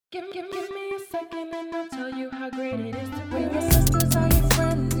Give me a second and I'll tell you how great it is to be your sisters are your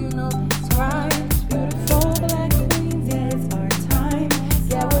friends, you know that's right. Beautiful black queens, yeah, it's our time.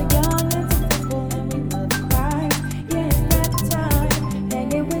 Yeah, we're young and simple and we love crime. Yeah, and that's time,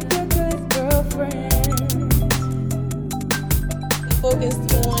 hanging with your good girlfriend.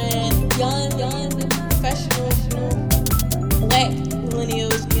 Focused on young professional black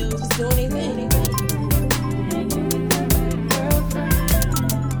millennials just doing their thing.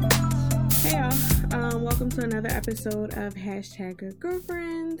 Welcome to another episode of Hashtag Good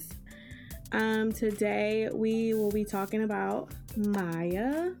Girlfriends. Today we will be talking about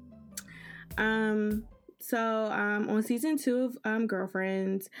Maya. On season 2 of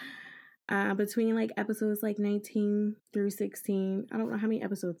Girlfriends, between like episodes like 19 through 16. I don't know how many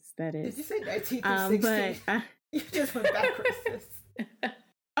episodes that is. Did you say 19 through 16? But you just went backwards.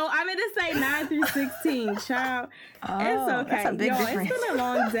 Oh, I meant to say 9 through 16, child. It's okay. That's a big difference. It's been a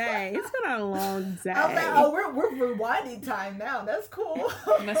long day. I'm like, we're rewinding time now. That's cool.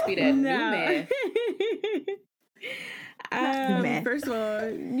 Must be that new man. First of all,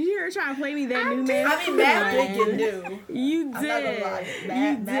 you're trying to play me that new man. I mean, math did get new. You did. I'm not gonna lie.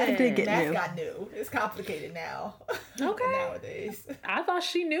 Math did get new. Math got new. It's complicated now. Okay. Nowadays. I thought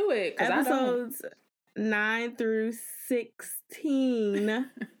she knew it. Episodes 9 through 16.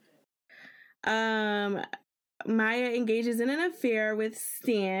 Maya engages in an affair with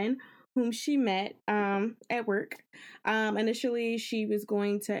Stan, whom she met at work. Initially, she was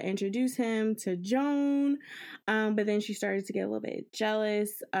going to introduce him to Joan, but then she started to get a little bit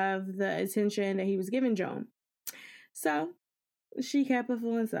jealous of the attention that he was giving Joan. So she kept it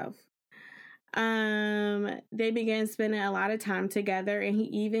for himself. They began spending a lot of time together, and he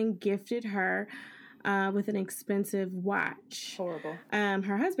even gifted her with an expensive watch. Horrible.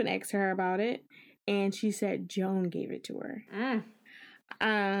 Her husband asked her about it, and she said Joan gave it to her.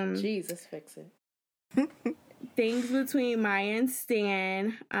 Jesus, fix it. Things between Maya and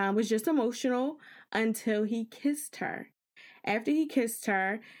Stan was just emotional until he kissed her. After he kissed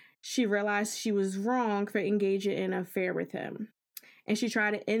her, she realized she was wrong for engaging in an affair with him. And she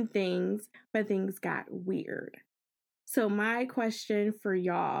tried to end things, but things got weird. So my question for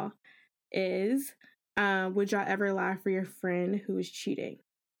y'all is, would y'all ever lie for your friend who is cheating?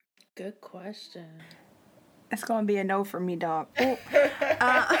 Good question. It's gonna be a no for me, dog. Would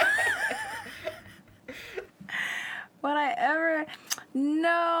I ever?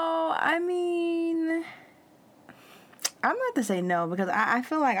 No, I mean, I'm about to say no because I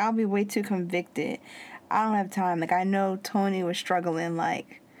feel like I'll be way too convicted. I don't have time. Like, I know Tony was struggling,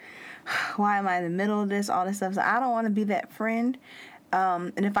 like, why am I in the middle of this, all this stuff. So I don't want to be that friend.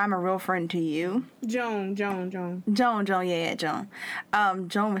 And if I'm a real friend to you. Joan. Joan was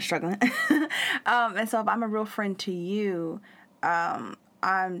struggling. And so if I'm a real friend to you, I'm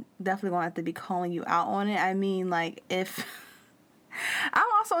definitely going to have to be calling you out on it. I mean, like, if... I'm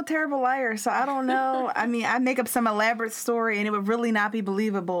also a terrible liar, so I don't know. I mean, I make up some elaborate story, and it would really not be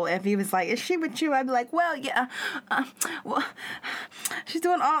believable if he was like, "Is she with you?" I'd be like, "Well, yeah, well, she's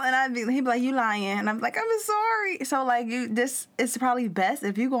doing all," and he'd be like, "You lying?" And I'm like, "I'm sorry." So like, it's probably best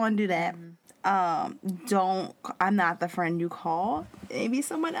if you go and do that. I'm not the friend you call. Maybe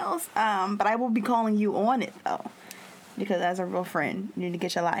someone else. But I will be calling you on it though, because as a real friend, you need to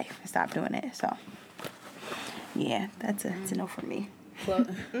get your life and stop doing it. So. Yeah, that's a no for me.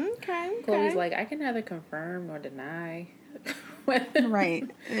 Okay. Chloe's like, I can neither confirm nor deny.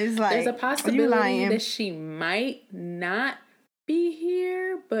 Right. It's like, there's a possibility that she might not be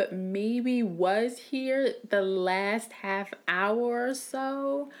here, but maybe was here the last half hour or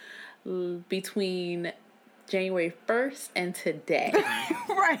so between January 1st and today.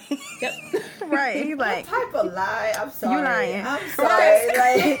 Right. Yep. Right. He's like, what type of lie? I'm sorry. You lying. I'm sorry.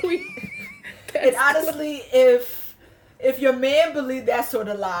 Like, and honestly, if your man believed that sort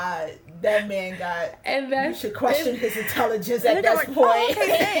of lie, that man got... And you should question his intelligence at that point. Oh,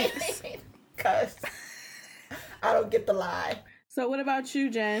 okay, thanks. Because I don't get the lie. So what about you,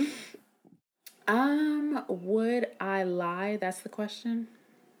 Jen? Would I lie? That's the question.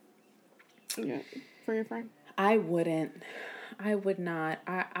 Yeah, for your friend? I wouldn't. I would not.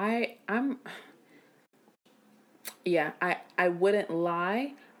 I'm... Yeah, I wouldn't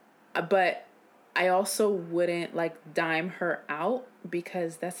lie, but... I also wouldn't like dime her out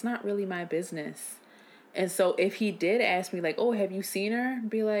because that's not really my business. And so if he did ask me like, "Oh, have you seen her?"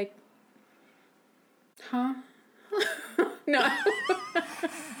 Be like, "Huh?" No.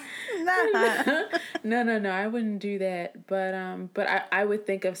 No, I wouldn't do that. But I would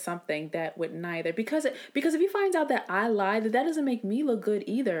think of something that would neither, because if he finds out that I lied, that doesn't make me look good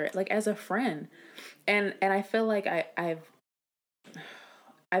either, like as a friend. And I feel like I've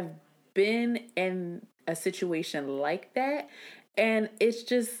I've been in a situation like that, and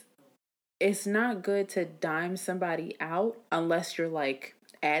it's not good to dime somebody out unless you're like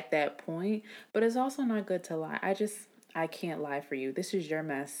at that point, but it's also not good to lie. I can't lie for you. This is your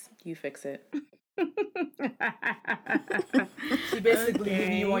mess. You fix it. She basically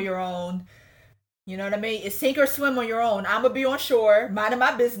leaving you on your own. You know what I mean? It's sink or swim on your own. I'm gonna be on shore, minding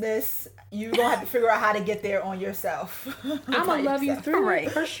my business. You gonna have to figure out how to get there on yourself. I'm gonna love you through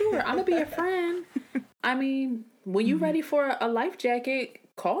it for sure. I'm gonna be a friend. I mean, when you're ready for a life jacket,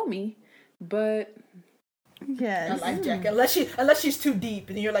 call me. But yes, a life jacket. Unless she's too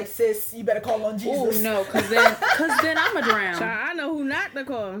deep, and you're like, sis, you better call on Jesus. Oh no, because then I'm a drown. So I know who not to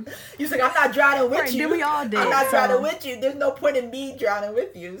call. You're like, I'm not drowning with you. Then we all did. I'm not drowning with you. There's no point in me drowning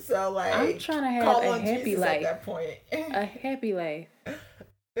with you. So like, I'm trying to have call a on happy Jesus life. At that point. A happy life.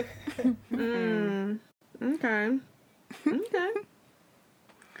 Okay.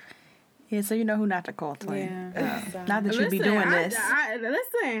 Yeah, so you know who not to call, twin. Yeah. Not that you be doing this.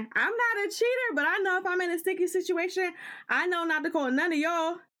 Listen, I'm not a cheater, but I know if I'm in a sticky situation, I know not to call none of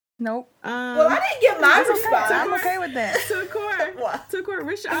y'all. Nope. Well, I didn't get my response. I'm okay with that. Tukor,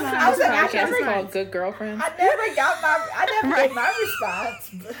 Rich. I was like, I never called Good Girlfriend. I never got my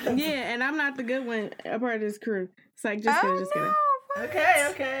response. Yeah, and I'm not the good one, a part of this crew. It's like, just kidding.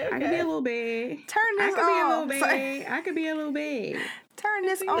 Okay. I could be a little big. Turn this off. I could be a little big. Turn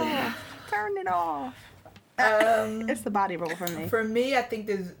this off. Turn it off. It's the body roll for me. For me, I think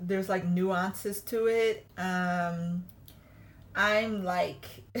there's like nuances to it. I'm like,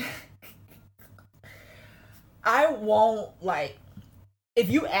 I won't like, if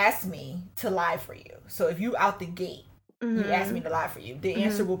you ask me to lie for you. So if you out the gate, you ask me to lie for you, the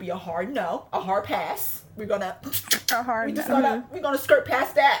answer will be a hard no, a hard pass. We're gonna skirt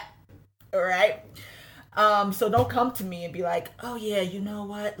past that. All right. So don't come to me and be like, oh yeah, you know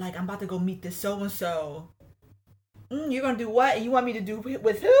what? Like I'm about to go meet this so and so. You're gonna do what? And you want me to do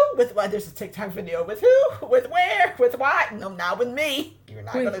with who? With what? There's a TikTok video. With who? With where? With what? No, not with me. You're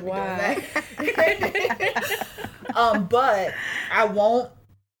not gonna be doing that. But I won't.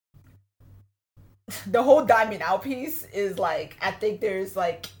 The whole diamond out piece is like, I think there's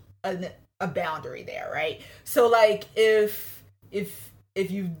like a boundary there, right? So like if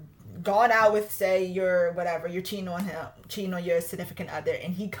you've gone out with, say, you're cheating on your significant other,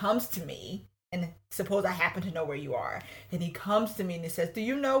 and he comes to me, and suppose I happen to know where you are, and he comes to me and he says, do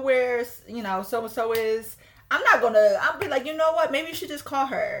you know where, so and so is? I'll be like, you know what, maybe you should just call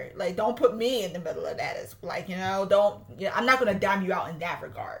her. Like, don't put me in the middle of that. It's like, I'm not gonna dime you out in that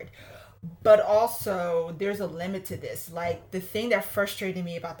regard. But also, there's a limit to this. Like, the thing that frustrated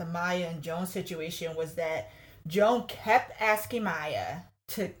me about the Maya and Joan situation was that Joan kept asking Maya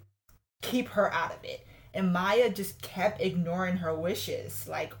to keep her out of it. And Maya just kept ignoring her wishes,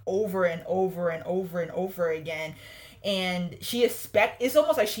 like, over and over and over and over again. And it's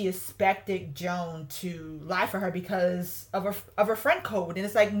almost like she expected Joan to lie for her because of her friend code. And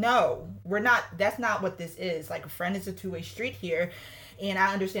it's like, no, that's not what this is. Like, a friend is a two-way street here. And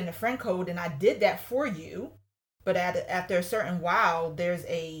I understand the friend code, and I did that for you. But after a certain while, there's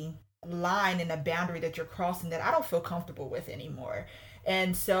a line and a boundary that you're crossing that I don't feel comfortable with anymore.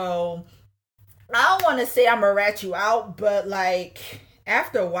 And so I don't want to say I'm gonna rat you out, but like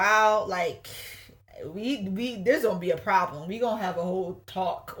after a while, like we there's gonna be a problem. We gonna have a whole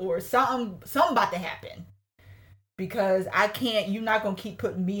talk or something about to happen, because you're not gonna keep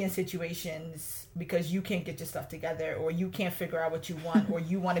putting me in situations because you can't get your stuff together, or you can't figure out what you want, or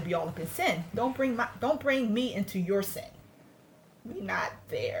you want to be all up in sin. Don't bring me into your sin. We not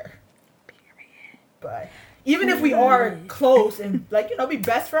there. Period. But even if we are close and be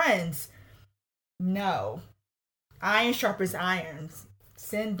best friends, no. Iron sharpens iron.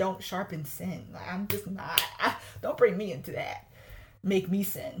 Sin don't sharpen sin. Like, I'm just not. Don't bring me into that. Make me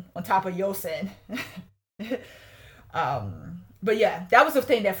sin on top of your sin. But yeah, that was the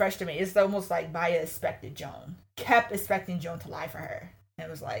thing that frustrated me. It's almost like Maya kept expecting Joan to lie for her. And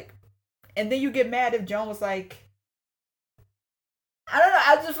it was like, and then you get mad if Joan was like, I don't know,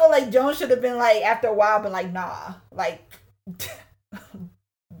 I just feel like Joan should have been like, after a while, been like, nah, like,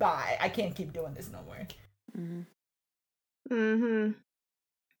 bye. I can't keep doing this no more.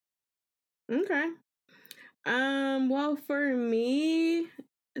 Okay. Well, for me,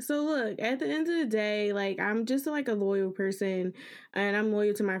 so look, at the end of the day, like, I'm just like a loyal person, and I'm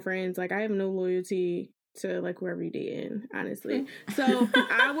loyal to my friends. Like, I have no loyalty to like whoever you're dating, honestly. So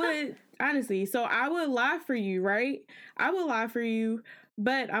I would lie for you, right? I would lie for you,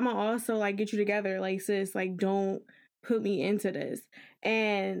 but I'm gonna also like get you together. Like, sis, like, don't put me into this.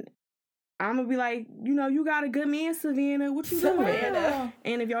 And I'm gonna be like, you know, you got a good man, Savannah. What you doing? Savannah.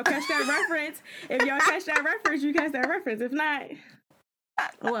 And if y'all catch that reference, you catch that reference. If not,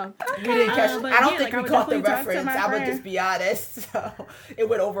 well, We didn't catch. but I don't yeah, think like, I we would caught the definitely talk to reference. my I would friend. just be honest. So it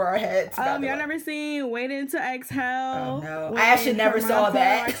went over our heads. by the Y'all way. never seen Waiting to Exhale? Oh, no. When I actually never Carmine saw said,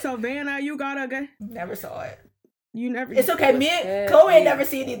 that. Like, Savannah, you gotta go. Never saw it. You never. It's okay. Me and Chloe ain't never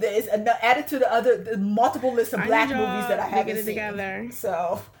seen either. It's added to the multiple list of I black need movies y'all that I to haven't get it seen. together.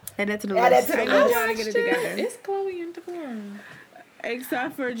 So Add that to the Add list. that to I the need list. y'all to get it together. It's Chloe and Deborah.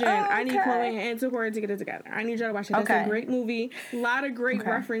 Except for Jen. I need Okay. Chloe and Antiquary to get it together. I need y'all to watch it. That's Okay. a great movie. A lot of great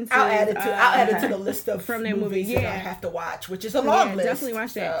references. I'll add it to okay. the list of From that movie, movies that I yeah. have to watch, which is a long Yeah, list. definitely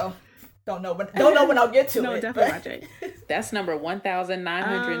watch that. So don't know when I'll get to No, it. definitely but- watch it. That's number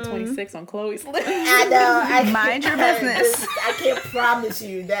 1,926 on Chloe's list. I know. I Mind your can't- business. I can't promise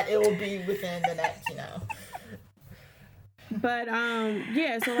you that it will be within the next, But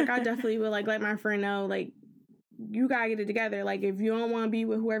yeah, so like I definitely would like let my friend know, like, you gotta get it together. Like, if you don't want to be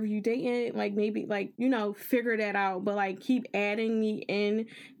with whoever you dating, like, maybe, like, you know, figure that out. But like, keep adding me in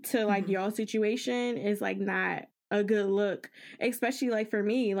to like y'all situation is like not a good look. Especially like for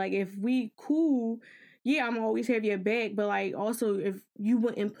me, like if we cool, yeah, I'm always have your back. But like also if you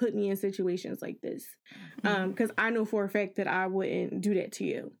wouldn't put me in situations like this, because I know for a fact that I wouldn't do that to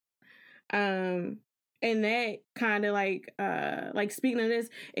you. And that kind of like speaking of this,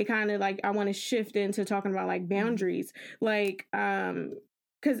 it kind of like I want to shift into talking about like boundaries, like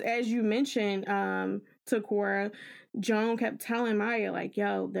because as you mentioned, Takora, Joan kept telling Maya like,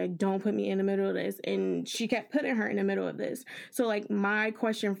 yo, like don't put me in the middle of this, and she kept putting her in the middle of this. So like my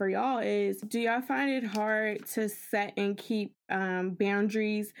question for y'all is, do y'all find it hard to set and keep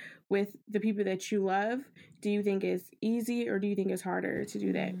boundaries with the people that you love? Do you think it's easy, or do you think it's harder to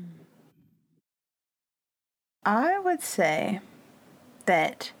do that? I would say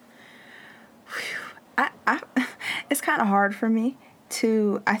that it's kind of hard for me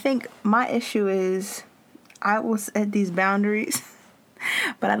to. I think my issue is I will set these boundaries,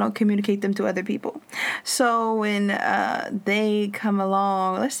 but I don't communicate them to other people. So when they come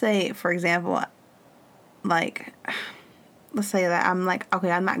along, let's say, for example, like, let's say that I'm like,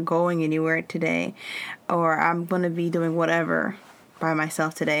 okay, I'm not going anywhere today, or I'm going to be doing whatever by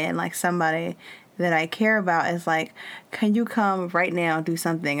myself today, and like somebody that I care about is like, can you come right now, do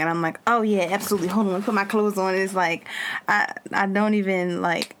something? And I'm like, oh yeah, absolutely, hold on, put my clothes on. It's like, I don't even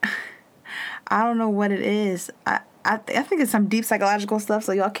like, I don't know what it is. I think it's some deep psychological stuff,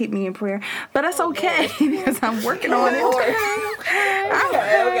 so y'all keep me in prayer. But that's okay, because I'm working on it. Okay.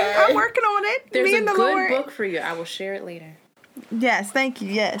 I'm working on it. There's me a and the good Lord. book for you. I will share it later. Yes, thank you.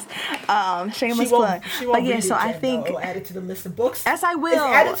 Yes, shameless She won't, plug. she won't But yeah, read so it I yet, think though. Add it to the list of books. as I will. It's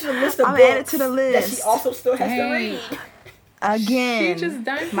added to the list of I'm books added to the that she list. also still has to Dang. read. Again, She just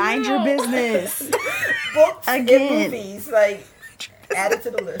died mind your out. business. Books Again. and movies, like add it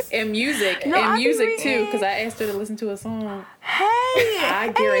to the list. And music. No, and I be music too, reading. because I asked her to listen to a song.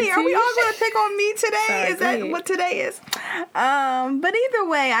 Hey, guarantee are we you. all going to pick on me today? Sorry, Is go that ahead. what today is? But either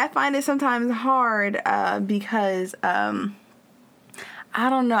way, I find it sometimes hard because I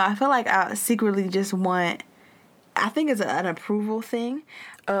don't know. I feel like I secretly just want. I think it's an approval thing.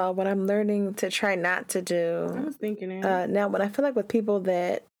 What I'm learning to try not to I do was thinking it. now, when I feel like with people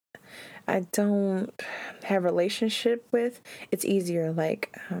that I don't have relationship with, it's easier.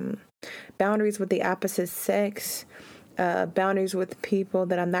 Like boundaries with the opposite sex, boundaries with people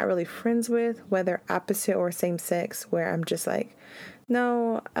that I'm not really friends with, whether opposite or same sex, where I'm just like,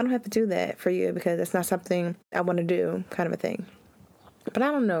 no, I don't have to do that for you because it's not something I want to do, kind of a thing. But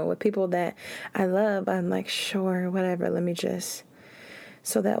I don't know, with people that I love, I'm like, sure, whatever, let me just,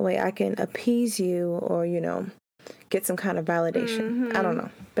 so that way I can appease you or, get some kind of validation. I don't know.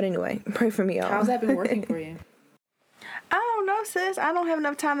 But anyway, pray for me, y'all. How's that been working for you? I don't know, sis. I don't have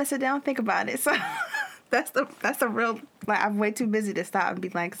enough time to sit down and think about it. So that's the real. Like, I'm way too busy to stop and be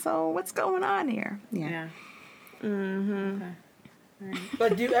like, so what's going on here? Yeah. Okay.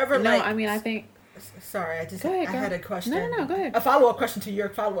 But do you ever No, like? I mean, I think. Sorry, I Go ahead, I girl. had a question. No, go ahead. A follow-up question to your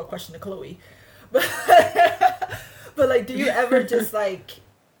follow-up question to Chloe. But but like, do you ever just like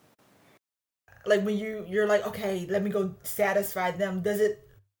when you're like, okay, let me go satisfy them? Does it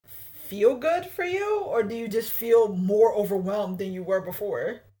feel good for you, or do you just feel more overwhelmed than you were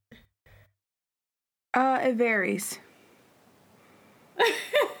before? It varies.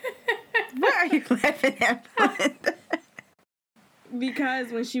 What are you laughing at?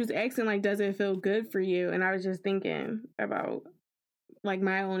 Because when she was asking, like, does it feel good for you? And I was just thinking about, like,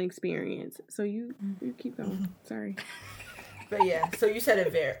 my own experience. So you keep going. Sorry. But yeah, so you said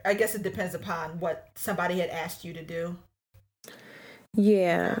it I guess it depends upon what somebody had asked you to do.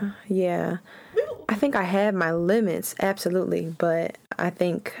 Yeah. I think I have my limits, absolutely, but I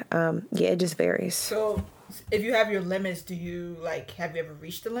think, yeah, it just varies. So, if you have your limits, do you like? Have you ever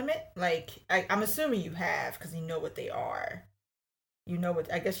reached the limit? Like, I'm assuming you have because you know what they are. You know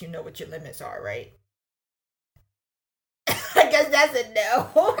what? I guess you know what your limits are, right? I guess that's a no.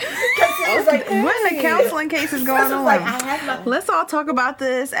 Because it was like, What in the counseling case is going on? like, I have my Let's all talk about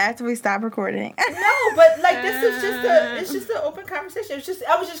this after we stop recording. no, but like this is just it's just an open conversation. It's just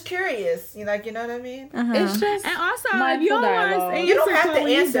I was just curious, you know what I mean? It's just And also, if mindful you don't want to dialogue. answer, You don't have to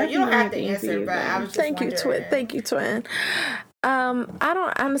Chloe, answer. You don't definitely have to answer, but I was just Thank you, wondering. twin. Thank you, twin. I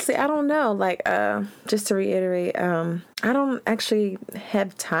don't honestly, I don't know. Like, just to reiterate, I don't actually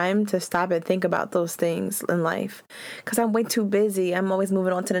have time to stop and think about those things in life because I'm way too busy. I'm always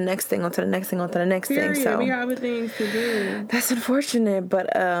moving on to the next thing, on to the next thing, on to the next Period. thing. So We got other things to do. that's unfortunate,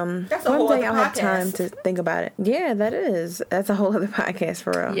 but That's a one whole day other I'll have time podcast. to think about it. Yeah, that's a whole other podcast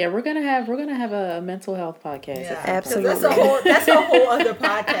for real. yeah, we're gonna have a mental health podcast. Yeah, Absolutely. That's a whole other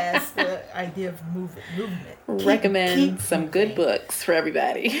podcast. The idea of movement. Recommend Keep some good moving. books for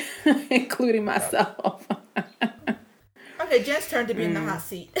everybody, including myself. Okay, Jen's turn to be in the hot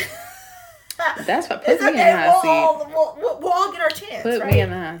seat. That's what It's put me in the okay. hot seat. We'll all get our chance. Put right? me in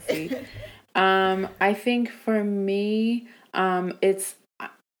the hot seat. I think for me, it's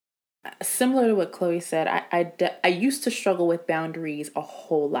similar to what Chloe said. I used to struggle with boundaries a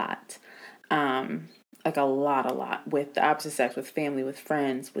whole lot. Like a lot with the opposite sex, with family, with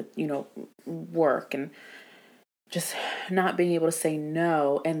friends, with, work, and just not being able to say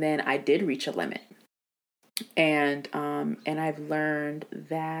no. And then I did reach a limit. And I've learned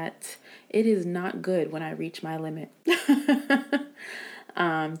that it is not good when I reach my limit.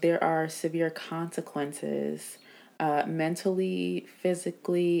 There are severe consequences, mentally,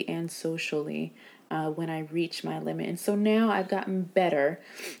 physically, and socially, when I reach my limit. And so now I've gotten better.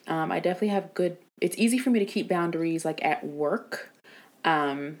 I definitely have it's easy for me to keep boundaries like at work.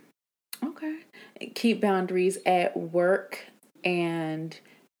 Keep boundaries at work and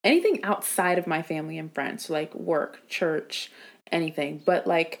anything outside of my family and friends, so like work, church, anything. But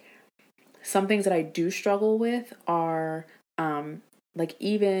like some things that I do struggle with are like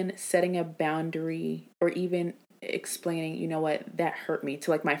even setting a boundary or even explaining, you know what, that hurt me,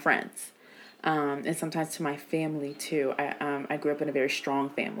 to like my friends. And sometimes to my family too. I grew up in a very strong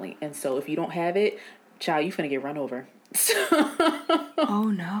family, and so if you don't have it, child, you finna get run over.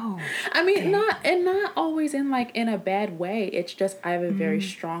 Oh no. I mean, not always in a bad way. It's just I have a very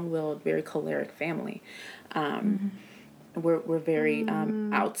strong-willed, very choleric family. We're very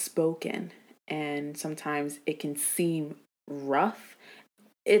outspoken, and sometimes it can seem rough.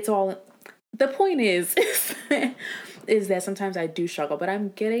 It's all. The point is that sometimes I do struggle, but I'm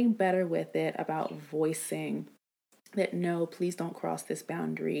getting better with it about voicing that no, please don't cross this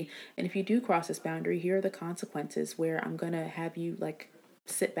boundary. And if you do cross this boundary, here are the consequences, where I'm going to have you like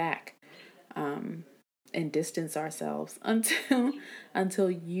sit back and distance ourselves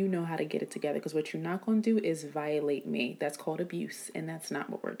until you know how to get it together. Because what you're not going to do is violate me. That's called abuse, and that's not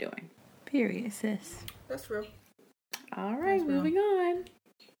what we're doing. Period, sis. That's real. All right, moving on.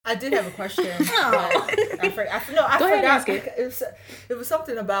 I did have a question. but I forgot. Go ahead, ask it. It was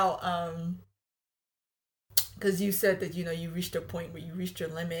something about because you said that you reached a point where you reached your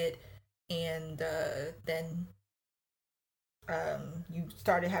limit, and then you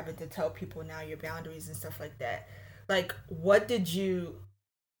started having to tell people now your boundaries and stuff like that. Like, what did you?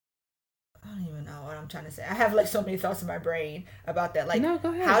 I don't even know what I'm trying to say. I have like so many thoughts in my brain about that. Like, No,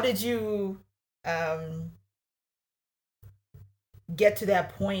 go ahead. how did you get to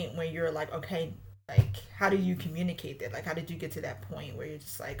that point where you're like, okay, like, how do you communicate that? Like, how did you get to that point where you're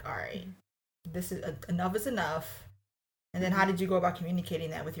just like, all right, this is enough is enough? And then how did you go about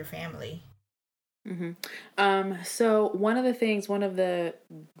communicating that with your family? So one of the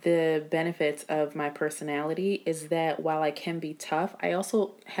benefits of my personality is that while I can be tough, I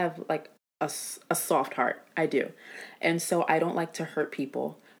also have like a soft heart. I do. And so I don't like to hurt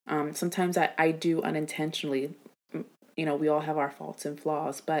people. Sometimes I do unintentionally. We all have our faults and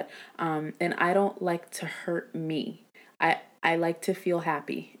flaws, but and I don't like to hurt me. I like to feel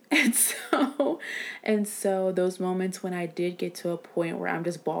happy. And so those moments when I did get to a point where I'm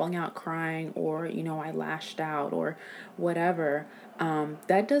just bawling out crying, or I lashed out or whatever,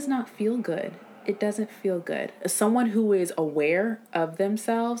 that does not feel good. It doesn't feel good. As someone who is aware of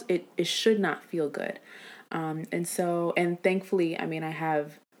themselves, it should not feel good. And thankfully, I mean, I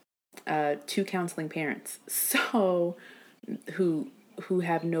have 2 counseling parents, so who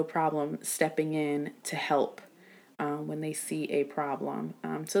have no problem stepping in to help when they see a problem.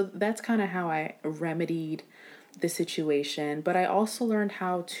 So that's kind of how I remedied the situation, but I also learned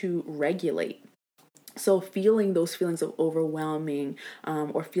how to regulate. So feeling those feelings of overwhelming,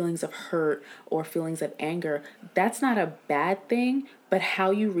 or feelings of hurt or feelings of anger, that's not a bad thing, but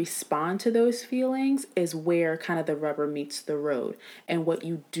how you respond to those feelings is where kind of the rubber meets the road and what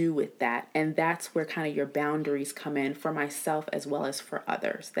you do with that. And that's where kind of your boundaries come in for myself as well as for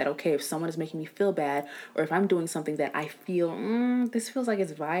others. That, okay, if someone is making me feel bad, or if I'm doing something that I feel, this feels like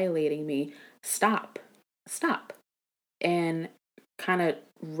it's violating me, stop. And kind of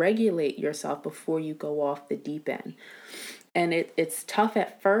regulate yourself before you go off the deep end. And it's tough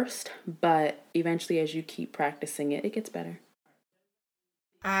at first, but eventually as you keep practicing it, it gets better.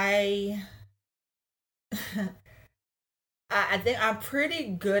 I think I'm pretty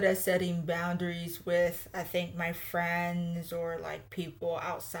good at setting boundaries with, I think, my friends or like people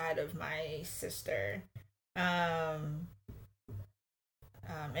outside of my sister. And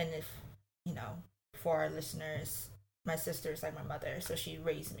if, for our listeners, my sister is like my mother, so she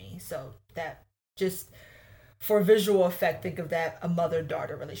raised me. So that, just for visual effect, think of that a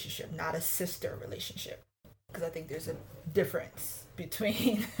mother-daughter relationship, not a sister relationship, because I think there's a difference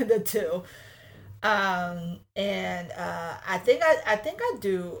between the two. I think I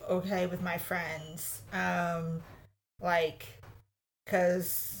do okay with my friends,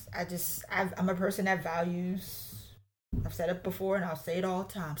 because I'm a person that values. I've said it before, and I'll say it all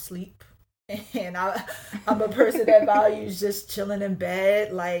the time: sleep. And I'm a person that values just chilling in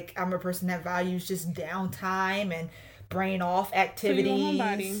bed. Like, I'm a person that values just downtime and brain off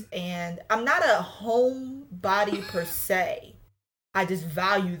activities. And I'm not a homebody per se. I just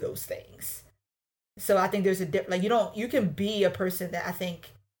value those things. So I think there's you can be a person that I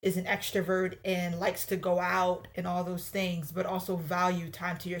think is an extrovert and likes to go out and all those things, but also value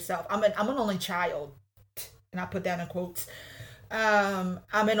time to yourself. I'm an only child, and I put that in quotes. I'm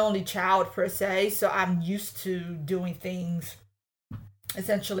an only child per se, so I'm used to doing things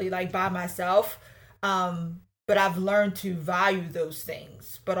essentially like by myself. But I've learned to value those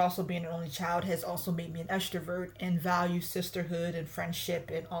things. But also being an only child has also made me an extrovert and value sisterhood and friendship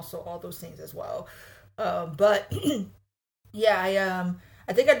and also all those things as well. But yeah,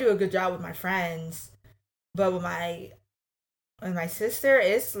 I think I do a good job with my friends, but with my sister,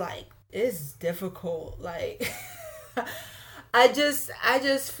 it's difficult. Like, I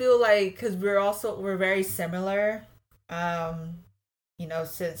just feel like, because we're very similar.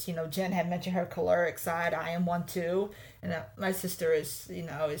 Since Jen had mentioned her choleric side, I am one too, and my sister is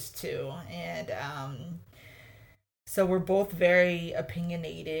too, and so we're both very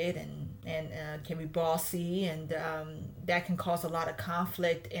opinionated and can be bossy, and that can cause a lot of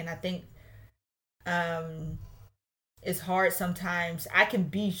conflict. And I think it's hard sometimes. I can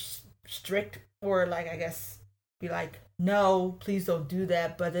be strict, or like, I guess, be like, no, please don't do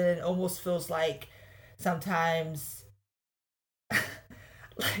that. But then it almost feels like sometimes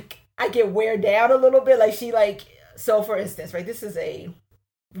like I get wear down a little bit. Like, so for instance, right, this is a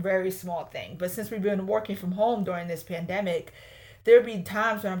very small thing, but since we've been working from home during this pandemic, there'd be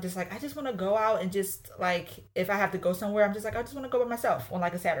times when I'm just like, I just want to go out and just, like, if I have to go somewhere, I'm just like, I just want to go by myself on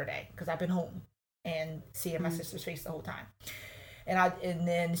like a Saturday, because I've been home and seeing my sister's face the whole time. And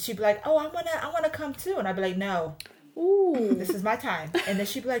then she'd be like, oh, I wanna come too. And I'd be like, no. Ooh. This is my time. And then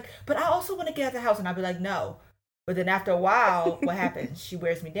she'd be like, but I also want to get out of the house. And I'd be like, no. But then after a while, what happens? She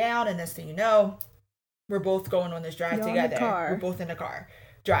wears me down, and next thing you know, we're both going on this drive together. We're both in the car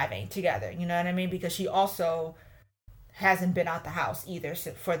driving together. You know what I mean? Because she also hasn't been out the house either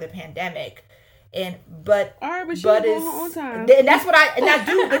for the pandemic. But it's, and that's what I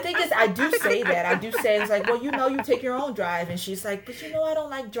do. The thing is, I do say that. I do say, it's like, well, you take your own drive. And she's like, but I don't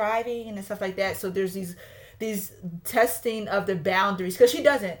like driving and stuff like that. So there's these testing of the boundaries, because she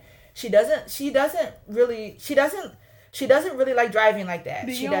doesn't really like driving like that.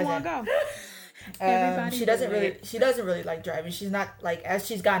 She doesn't really like driving. She's not, like, as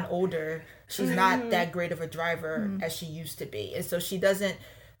she's gotten older, she's not that great of a driver as she used to be. And so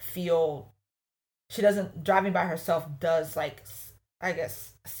driving by herself does, like, I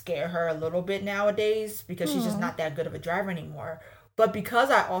guess, scare her a little bit nowadays, because she's just not that good of a driver anymore. But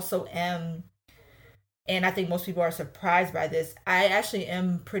because I also am, and I think most people are surprised by this, I actually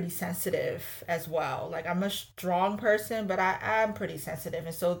am pretty sensitive as well. Like, I'm a strong person, but I'm pretty sensitive.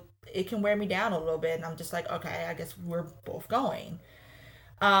 And so it can wear me down a little bit. And I'm just like, okay, I guess we're both going.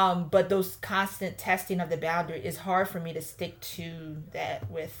 But those constant testing of the boundary is hard for me to stick to that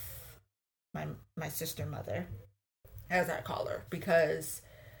with my sister mother, as I call her, because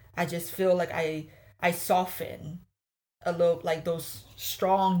I just feel like I soften a little, like those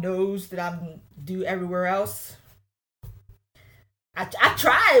strong no's that I do everywhere else. I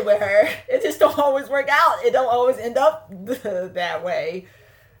try with her. It just don't always work out. It don't always end up that way.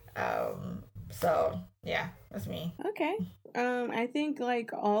 So yeah, that's me. Okay. I think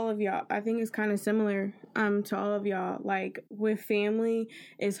like all of y'all, I think it's kind of similar to all of y'all. Like with family,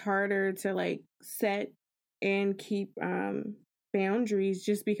 it's harder to like set and keep boundaries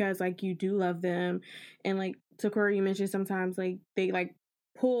just because like you do love them, and like Takora, you mentioned sometimes like they like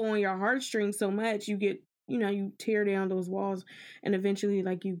pull on your heartstrings so much you get, you know, you tear down those walls and eventually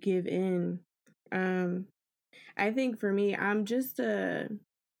like you give in. I think for me, I'm just a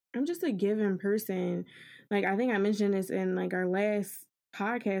giving person. Like I think I mentioned this in like our last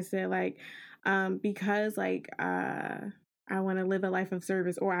podcast that like because like I want to live a life of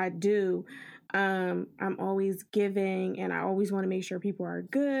service, or I do, I'm always giving and I always want to make sure people are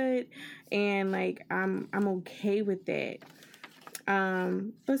good, and like I'm okay with that.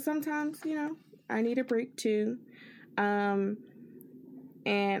 But sometimes, you know, I need a break too. And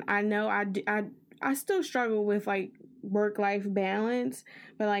I know I still struggle with like work-life balance,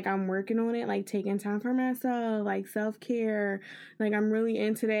 but like I'm working on it, like taking time for myself, like self-care. Like I'm really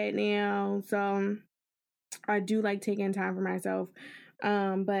into that now. So I do like taking time for myself.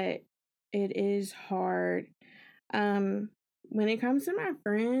 But it is hard. When it comes to my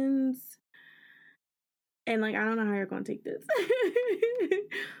friends, and like I don't know how you're gonna take this.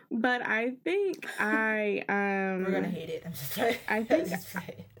 But I think We're gonna hate it. I'm just playing. I think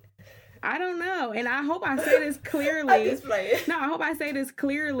I don't know, and I hope I say this clearly. I'm just playing. No, I hope I say this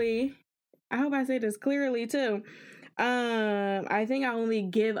clearly. I hope I say this clearly too. I think I only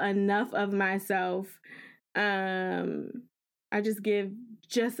give enough of myself. I just give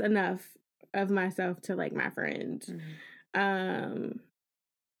just enough of myself to like my friends. Mm-hmm.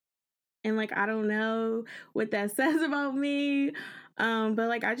 And like I don't know what that says about me. But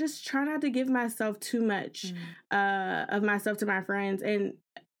like I just try not to give myself too much of myself to my friends, and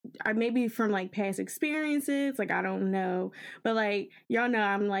I maybe from like past experiences, like I don't know, but like y'all know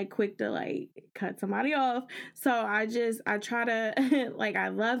I'm like quick to like cut somebody off. So I try to like I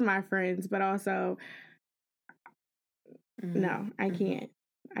love my friends, but also no, I can't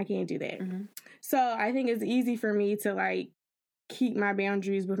do that. So I think it's easy for me to like keep my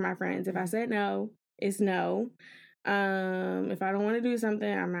boundaries with my friends. If I said no, it's no. If I don't want to do something,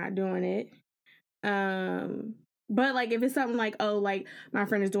 I'm not doing it. But like if it's something like, oh, like my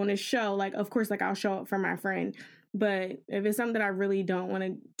friend is doing this show, like of course like I'll show up for my friend. But if it's something that I really don't want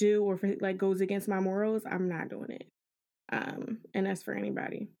to do, or if it like goes against my morals, I'm not doing it. And that's for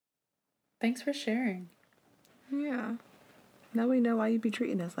anybody. Thanks for sharing. Yeah. Now we know why you be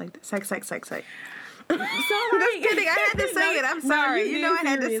treating us like this. Psych. So like, just kidding. I had to say it. I'm sorry. You know I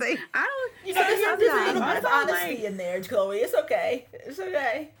had to say it. I don't. You know, there's a little bit of Also, honesty like, in there, Chloe. It's okay. It's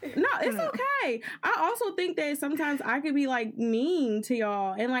okay. No, it's okay. I also think that sometimes I could be like mean to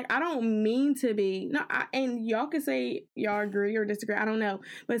y'all, and like I don't mean to be. No, and y'all could say y'all agree or disagree. I don't know,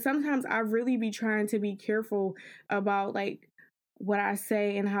 but sometimes I really be trying to be careful about like what I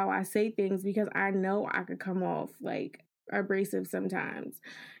say and how I say things, because I know I could come off like abrasive sometimes,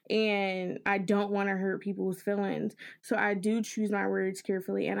 and I don't want to hurt people's feelings. So I do choose my words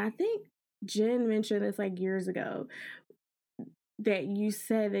carefully, and I think Jen mentioned this like years ago, that you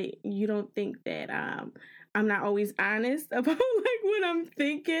said that you don't think that I'm not always honest about like what I'm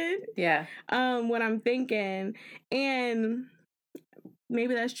thinking. Yeah. What I'm thinking, and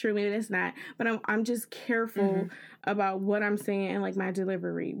maybe that's true, maybe that's not. But I'm just careful about what I'm saying and like my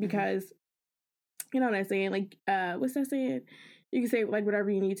delivery, because you know what I'm saying. Like what's that saying? You can say like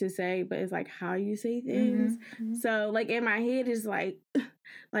whatever you need to say, but it's like how you say things. So like in my head is like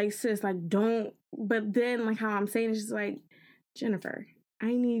sis, like don't. But then like how I'm saying it's just like, Jennifer,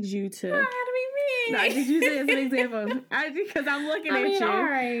 I need you to. I had to be No, I just use it as an example. Because I'm looking at you. All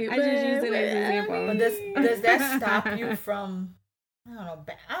right, I just use it as an example. But does that stop you from? I don't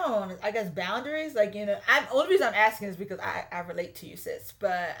know. I guess boundaries. Like, you know, only reason I'm asking is because I relate to you, sis.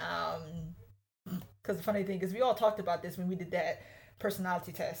 But because the funny thing is, we all talked about this when we did that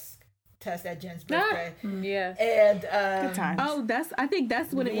personality test at Jen's birthday. Yeah. And Good times. Oh, I think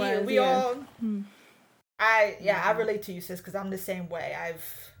that's what it was. We all. I relate to you, sis, because I'm the same way.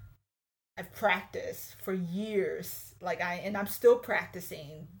 I've practiced for years, and I'm still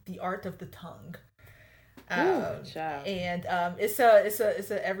practicing the art of the tongue. It's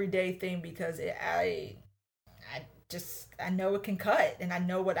a everyday thing, because I know it can cut, and I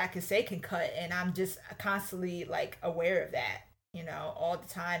know what I can say can cut, and I'm just constantly like aware of that, you know, all the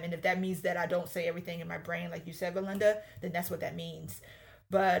time. And if that means that I don't say everything in my brain, like you said, Belinda, then that's what that means.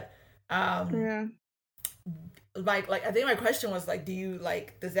 But like I think my question was like,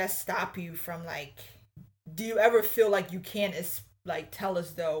 does that stop you from like, do you ever feel like you can't like tell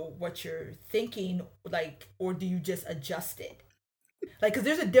us though what you're thinking, like, or do you just adjust it? Like, because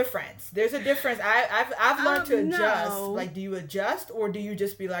there's a difference. I've learned to adjust. No. Like, do you adjust, or do you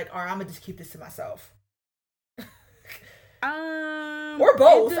just be like, all right, I'm gonna just keep this to myself? Or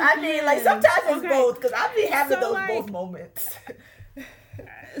both. It I mean, like, sometimes it's okay. both, because I've been having So, those like, both moments.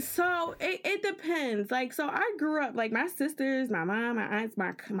 So it depends. Like, so I grew up, like, my sisters, my mom, my aunts,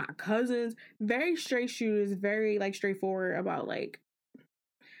 my cousins, very straight shooters, very, like, straightforward about, like,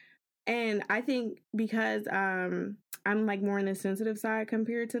 and I think because I'm like more on the sensitive side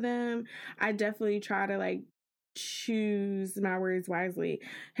compared to them, I definitely try to, like, choose my words wisely.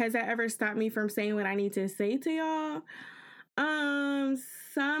 Has that ever stopped me from saying what I need to say to y'all?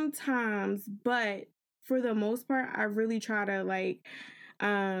 Sometimes, but for the most part, I really try to, like,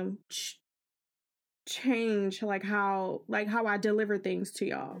 change like how I deliver things to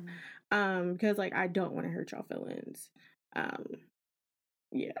y'all, because, like, I don't want to hurt y'all feelings.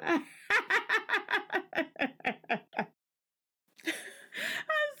 Yeah. I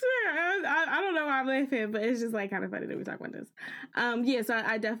swear, I don't know why I'm laughing, but it's just, like, kind of funny that we talk about this. Yeah, so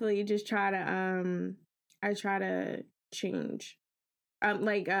I definitely just try to change,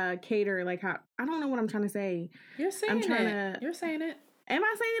 like, cater, like, how, I don't know what I'm trying to say. You're saying You're saying it. Am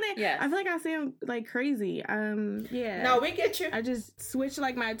I saying it? Yes. I feel like I sound, like, crazy. Yeah. No, we get you. I just switch,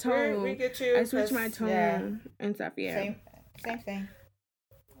 like, my tone. We get you. I switch my tone, yeah. and stuff. Yeah. Same thing.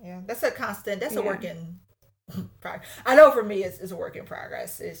 Yeah, that's a constant. That's a Yeah. work in progress. I know for me, it's a work in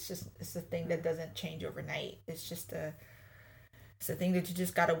progress. It's a thing that doesn't change overnight. It's a thing that you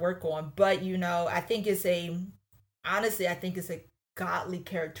just got to work on. But, I think it's a godly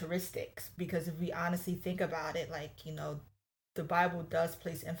characteristics, because if we honestly think about it, like, the Bible does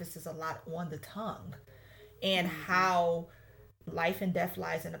place emphasis a lot on the tongue and how life and death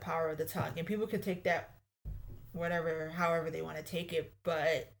lies in the power of the tongue. And people can take that however they want to take it,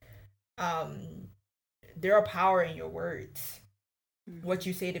 but there are power in your words, what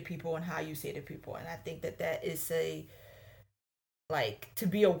you say to people and how you say to people. And I think that is to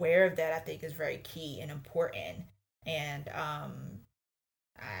be aware of that, I think, is very key and important. And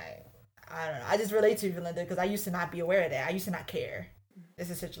I don't know. I just relate to you, Linda, because I used to not be aware of that. I used to not care. That's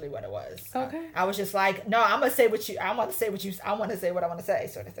essentially what it was. Okay. I was just like, no, I want to say what I want to say, what I want to say,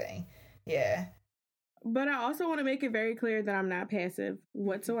 sort of thing. Yeah. But I also want to make it very clear that I'm not passive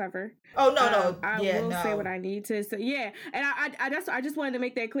whatsoever. Oh, no. I will say what I need to say. Yeah. And I just wanted to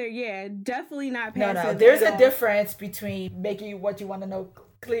make that clear. Yeah. Definitely not passive. No. There's a difference between making what you want to know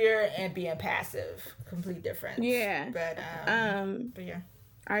clear and being passive. Complete difference. Yeah. But yeah.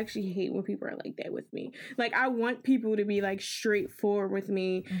 I actually hate when people are like that with me. Like, I want people to be, like, straightforward with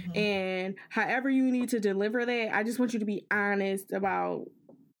me, and however you need to deliver that, I just want you to be honest about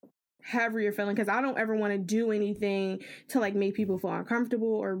however you're feeling, because I don't ever want to do anything to, like, make people feel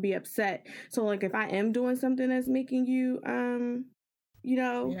uncomfortable or be upset. So, like, if I am doing something that's making you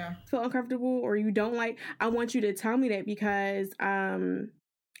feel uncomfortable, or you don't like, I want you to tell me that, because I'm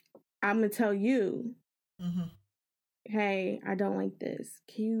gonna tell you, hey, I don't like this.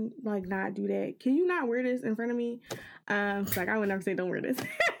 Can you, like, not do that? Can you not wear this in front of me? Like, I would never say don't wear this.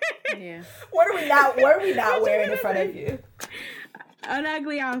 Yeah. What are we not wearing in front of you? An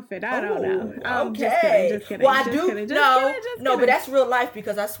ugly outfit. I don't know. Okay. Just kidding. Well, I just do. kidding, just No, kidding, just no, but kidding. that's real life,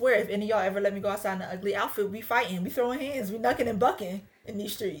 because I swear, if any of y'all ever let me go outside in an ugly outfit, we fighting, we throwing hands, we knucking and bucking in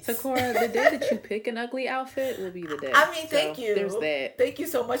these streets. Sakura, the day that you pick an ugly outfit will be the day. I mean, thank you. There's that. Thank you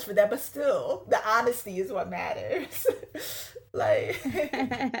so much for that, but still, the honesty is what matters. Like,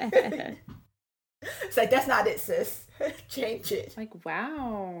 it's like, that's not it, sis. Change it. Like,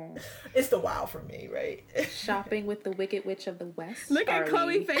 wow. It's the wow for me, right? Shopping with the Wicked Witch of the West. Look at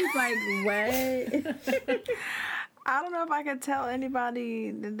Charlie. Chloe's face like, what? I don't know if I could tell anybody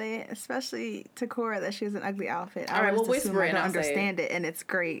that they, especially to Cora, that she has an ugly outfit. All right, I would well, just assume whisper I it, don't I'll say understand it, and it's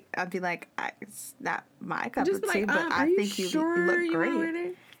great. I'd be like, it's not my cup Just of be tea, like, but are I you think sure you look you wanna wear great.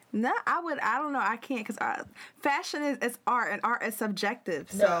 that? No, I don't know. I can't, because fashion is art, and art is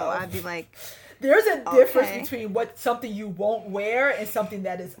subjective. So No. I'd be like, There's a difference Okay. between something you won't wear and something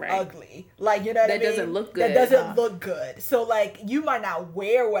that is Right. ugly. Like, you know what I That mean? doesn't look That good. doesn't look good. So, like, you might not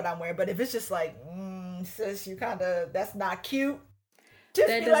wear what I'm wearing, but if it's just like, sis, you kind of, that's not cute. Just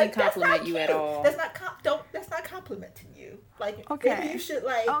That be doesn't like, that's compliment not you at cute. all. That's not complimenting you. Like, maybe Okay. you should,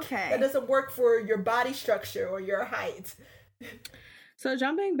 like, Okay. that doesn't work for your body structure or your height. So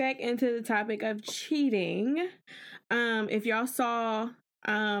jumping back into the topic of cheating, if y'all saw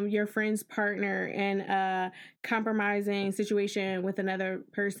your friend's partner in a compromising situation with another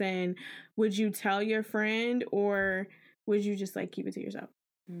person, would you tell your friend, or would you just, like, keep it to yourself?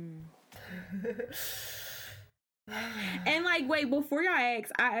 And like, wait, before y'all ask,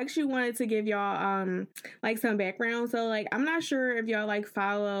 I actually wanted to give y'all like some background. So like, I'm not sure if y'all like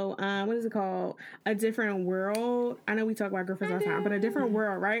follow what is it called? A Different World. I know we talk about girlfriends all the time, but A Different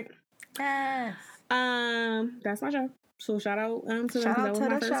World, right? Yes. That's my show. So shout out to them because Shout that out was to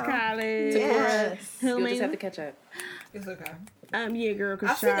my the first show. college. Yes. You'll just Hillman. have to catch up. It's okay. Yeah, girl. 'Cause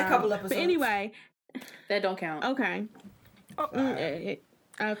I've seen a child. couple episodes. But anyway, That don't count. okay. Oh,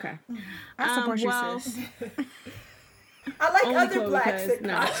 Okay. I support you, well, sis. I like Only other Chloe, black 'cause- sitcoms.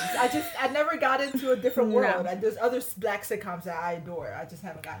 no. I never got into A Different No. World. There's other black sitcoms that I adore. I just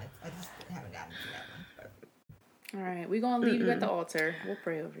haven't gotten into that one. But, All right, we're gonna leave you at the altar. We'll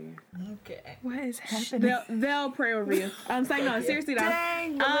pray over you. okay. What is happening? they'll pray over you. I'm saying no, Thank you. seriously though.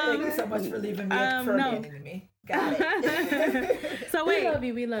 Dang. Thank you so much for leaving me for no. abandoning me. Got it. So We wait, love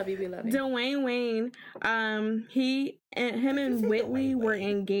you. We love you. We love you. Dwayne Wayne, him and say Whitley Dwayne were Wayne?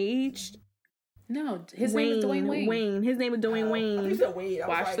 engaged. No, his name is Dwayne Wayne. His name is Dwayne I thought Wayne. you said Wade. I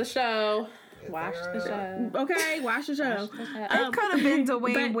was Watch like, the show. Watch the show. Okay, watch the show. Watch the show. It could have been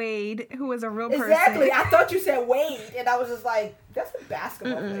Dwayne but- Wade, who was a real person. Exactly. I thought you said Wade, and I was just like, that's a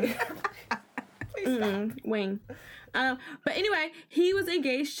basketball player. Please stop. Wayne. But anyway, he was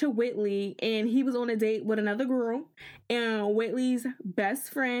engaged to Whitley, and he was on a date with another girl. And Whitley's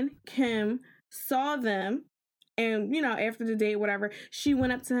best friend Kim saw them, and after the date, whatever, she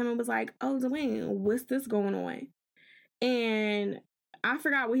went up to him and was like, "Oh, Dwayne, what's this going on?" And I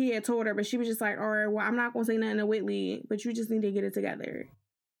forgot what he had told her, but she was just like, "All right, well, I'm not gonna say nothing to Whitley, but you just need to get it together."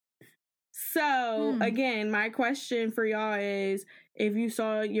 So again, my question for y'all is: if you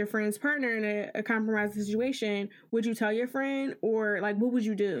saw your friend's partner in a compromised situation, would you tell your friend, or like, what would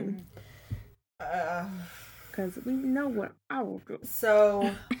you do? Because we know what I will do.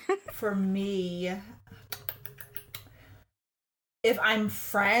 So, for me, if I'm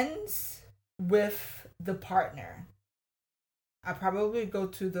friends with the partner, I probably go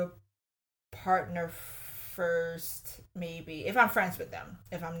to the partner first, maybe. If I'm friends with them.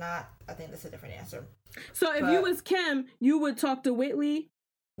 If I'm not, I think that's a different answer. So if But- you was Kim, you would talk to Whitley.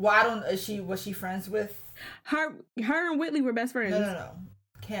 Well, I don't, was she friends with? Her and Whitley were best friends. No.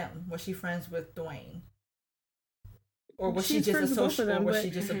 Kim, was she friends with Dwayne? Or was She's she just friends with both of them, or was but- she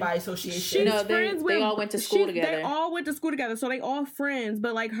just by association? She's No, they friends with. all went to school They together. all went to school together, so they all friends.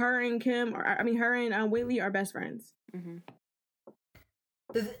 But like her and Kim, her and Whitley are best friends.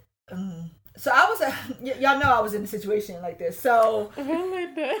 So I was, y'all know I was in a situation like this. So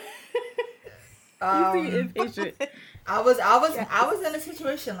I was in a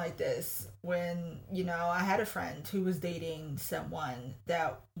situation like this when I had a friend who was dating someone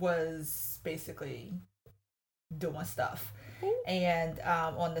that was basically doing stuff, and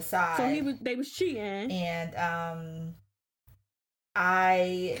on the side. So they was cheating. And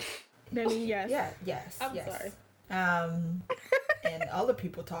yes. I'm sorry. And other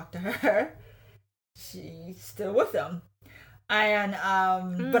people talked to her. She's still with them. And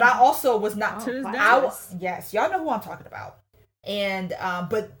but I also was not To this day. yes, y'all know who I'm talking about. And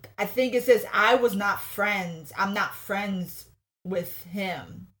but I think it says I was not friends. I'm not friends with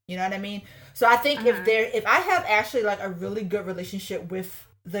him. You know what I mean? So I think if I have actually like a really good relationship with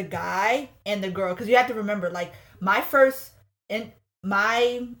the guy and the girl, because you have to remember, like my first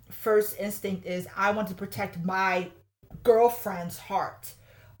instinct is I want to protect my girlfriend's heart.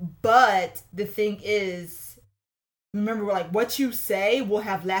 But the thing is, remember, like what you say will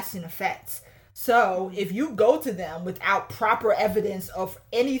have lasting effects. So if you go to them without proper evidence of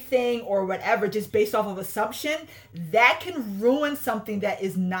anything or whatever, just based off of assumption, that can ruin something that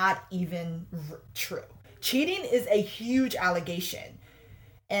is not even true. Cheating is a huge allegation.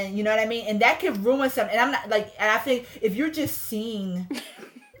 And you know what I mean? And that can ruin something. And I'm not like, and I think if you're just seeing,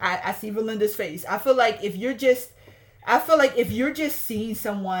 I see Belinda's face. I feel like if you're just seeing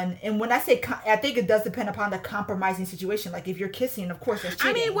someone, and when I say, I think it does depend upon the compromising situation. Like if you're kissing, of course that's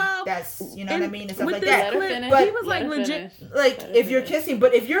cheating. I mean, well, that's, you know what I mean, and stuff with like this that. clip, finish. But he was like Let her legit. finish. like Let her if you're finish. kissing,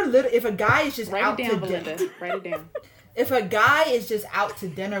 but if a guy is just Write out it to down, dinner, Belinda. Write it down. if a guy is just out to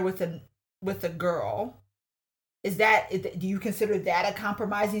dinner with a girl, do you consider that a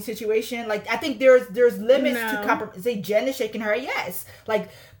compromising situation? Like I think there's limits to No. compromise. Say Jen is shaking her yes. Like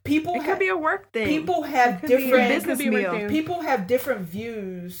people It could be a work thing. people have It could be a different business Could be a work meal. thing. people have different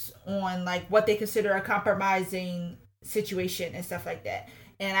views on like what they consider a compromising situation and stuff like that.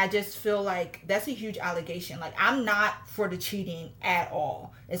 And I just feel like that's a huge allegation. Like I'm not for the cheating at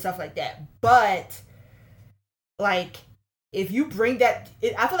all and stuff like that. But like if you bring that,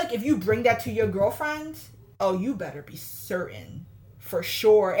 I feel like if you bring that to your girlfriend, oh, you better be certain for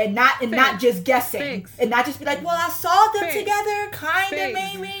sure, and not just guessing, Facts. and not just be like, well, I saw them Facts. together, kind of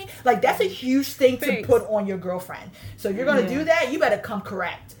Facts. maybe. Like, that's a huge thing to Thanks. put on your girlfriend. So if you're gonna do that, you better come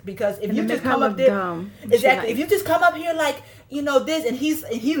correct. Because if you it just make her come up look there, dumb. exactly. She If you just come up here like, you know, this, and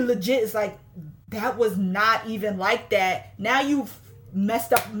he legit is like, that was not even like that. Now you've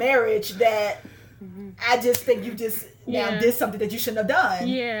messed up marriage that I just think you just now Yeah. did something that you shouldn't have done.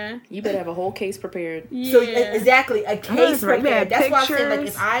 Yeah. You better have a whole case prepared. Yeah. So exactly, a case right. prepared. Yeah, That's why I'm saying, like,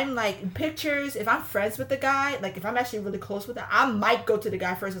 pictures. if I'm like pictures, if I'm friends with the guy, like if I'm actually really close with him, I might go to the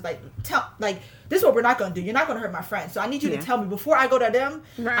guy first and like this is what we're not gonna do. You're not gonna hurt my friends. So I need you Yeah. to tell me before I go to them.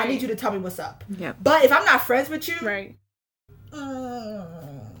 I Right. need you to tell me what's up. Yep. But if I'm not friends with you, Right.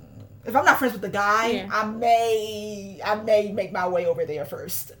 if I'm not friends with the guy, Yeah. I may make my way over there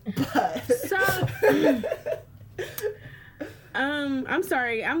first. But So, I'm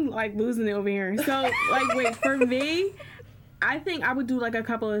sorry, I'm like losing it over here. So, like, wait, for me, I think I would do like a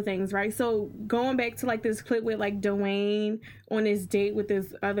couple of things, right? So, going back to like this clip with like Dwayne on his date with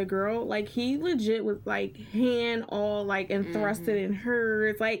this other girl, like he legit was like hand all like and thrusted in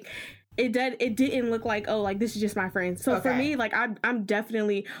hers, like. It didn't look like, oh, like this is just my friend. So for Okay. me, like I'm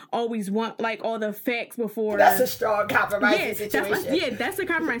definitely always want like all the facts before. that's a strong compromising situation. That's a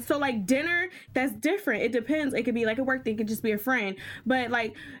compromise. So like dinner, that's different. It depends. It could be like a work thing. It could just be a friend. But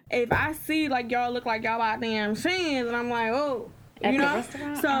like if I see like y'all look like y'all about damn friends, and I'm like, oh, At you the know.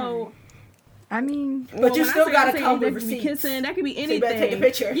 restaurant? So. I mean, But you when I still say gotta I'm come saying with that could be receipts. kissing. That could be So anything. you better take a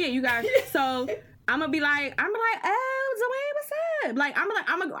picture. Yeah, you guys. So I'm gonna be like, oh, Dwayne, what's up? Like,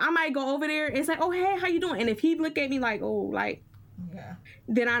 I might go over there and say, oh, hey, how you doing? And if he look at me like, oh, like, Yeah.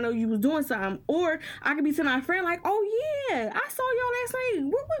 then I know you was doing something. Or I could be telling my friend like, oh yeah, I saw y'all last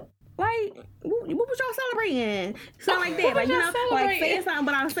night. What was y'all celebrating? Something like that. Like, you know, like saying something,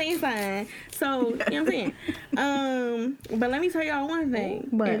 but I was saying something. So, you know what I'm saying? But let me tell y'all one thing.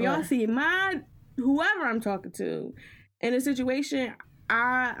 If y'all see whoever I'm talking to in a situation,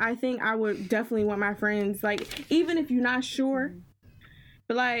 I think I would definitely want my friends, like, even if you're not sure,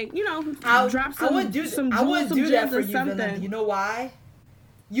 but like, you know, drop some I would do some I would jewels, some do that gems for or you, something. Belinda. You know why?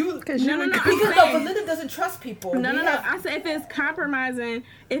 No, I'm because saying- Belinda doesn't trust people. No. We have- I said if it's compromising,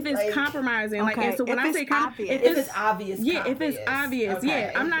 like, okay, and so when if I it's say obvious. if it's obvious, yeah, if it's obvious, Okay.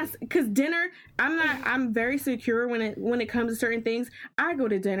 yeah. I'm not, because dinner, I'm very secure when it comes to certain things. I go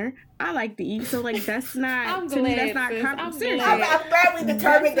to dinner. I like to eat, so like that's not I'm to me. That's glad, not sis. I'm compromising. glad. I'm glad we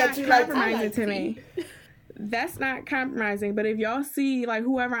determined that That's you not like compromising to me. That's not compromising. But if y'all see like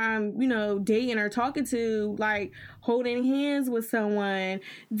whoever I'm, dating or talking to, like holding hands with someone,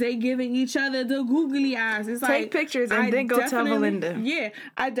 they giving each other the googly eyes. It's Take like pictures and I then go tell definitely- Belinda. Yeah,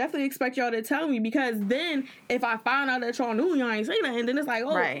 I definitely expect y'all to tell me, because then if I find out that y'all knew y'all ain't say nothing, then it's like,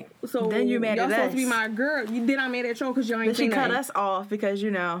 oh, Right. so Then you mad y'all at supposed to be us. my girl. Then I'm mad at y'all because y'all Then ain't she say cut nothing. us off because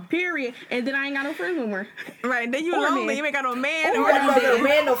Period. And then I ain't got no friends no more. right. Then you Or lonely. man. You ain't got no man You or got no no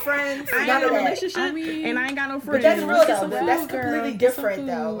random friends. I ain't None got of no that. relationship, I mean- and I ain't got no But friends. that's real Get though. some That's food, girl. completely Get some different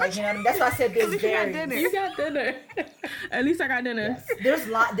though. food. Like, you know what I mean? That's why I said there's you got very dinner. You got dinner. At least I got dinner. there's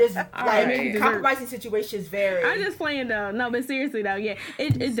like right. compromising situations vary. I'm just playing though. No, but seriously though, yeah,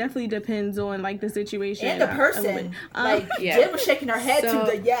 it definitely depends on like the situation and the a little person. bit. Like Yeah. Jen was shaking her head So-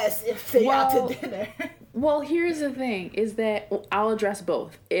 to the yes if they out Well- to dinner. Well, here's the thing, is that I'll address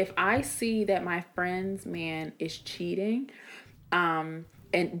both. If I see that my friend's man is cheating, and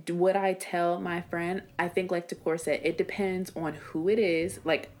would I tell my friend? I think, like Decor said, it depends on who it is,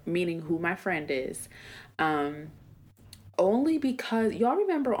 like, meaning who my friend is. Only because, y'all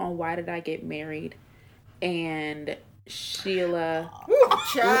remember on Why Did I Get Married? And Sheila... Woo,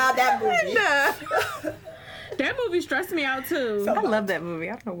 child, that movie. That movie stressed me out too. I love that movie.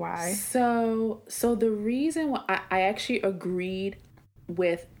 I don't know why. So the reason why I actually agreed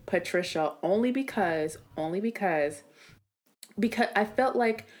with Patricia only because I felt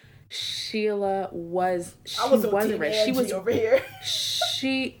like Sheila wasn't ready. She was over here.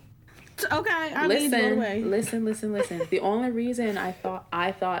 Okay, I need you away. listen. The only reason I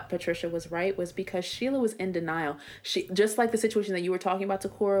thought Patricia was right was because Sheila was in denial. She, just like the situation that you were talking about,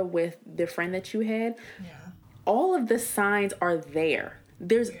 Takora, with the friend that you had. Yeah. All of the signs are there.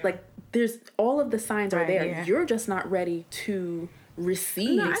 There's all of the signs are Right, there. yeah. You're just not ready to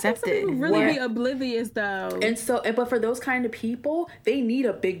receive. No, I think some people really be oblivious though. And so, but for those kind of people, they need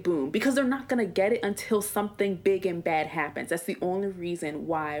a big boom because they're not going to get it until something big and bad happens. That's the only reason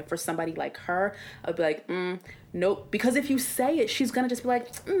why for somebody like her, I'd be like, nope. Because if you say it, she's going to just be like,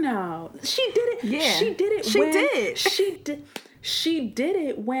 no, she did it. Yeah. She did it. She did. She did. She did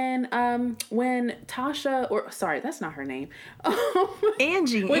it when Tasha, or sorry, that's not her name.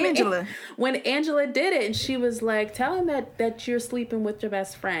 Angela. When Angela did it, and she was like, tell him that you're sleeping with your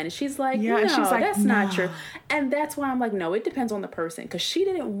best friend. And she's like, Yeah, no, and she's like, that's not "No." true. And that's why I'm like, no, it depends on the person. Because she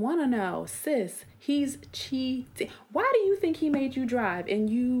didn't want to know. Sis, he's cheating. Why do you think he made you drive and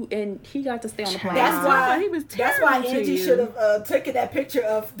he got to stay on the plane? That's why he was That's why terrible to Angie you. should have taken that picture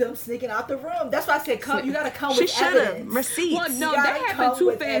of them sneaking out the room. That's why I said, "Come, you gotta come She with should evidence." have receipts. Well, no, You gotta that happened come too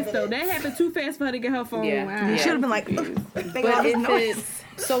with fast though. That evidence. happened too fast for her to get her phone Yeah. out. You should have been like, Confused. think But all this if noise.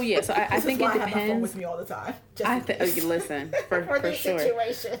 it's so, yeah. So I This think is why it I have my phone depends. with me all the time. Just I in think. case. Listen, for these sure,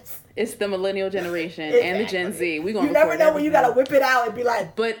 situations. it's the millennial generation and the Gen Z. We gonna You never record know when you everything. gotta whip it out and be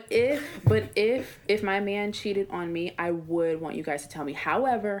like, But if my man cheated on me, I would want you guys to tell me.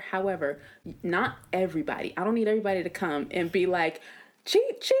 However, not everybody. I don't need everybody to come and be like,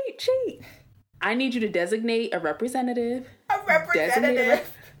 cheat. I need you to designate a representative. a representative.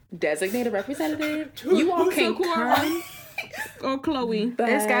 Designate a representative. You all who's can so come. Or Chloe. But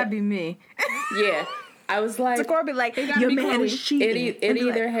It's gotta be me. yeah. I was like, Sakura be like, gotta your be man Chloe. is cheating. it And be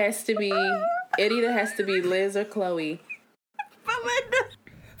either like, has to be Liz or Chloe. Belinda.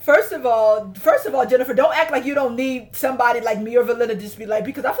 First of all, Jennifer, don't act like you don't need somebody like me or Valinda to just be like,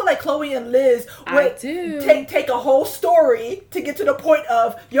 because I feel like Chloe and Liz I would do. take a whole story to get to the point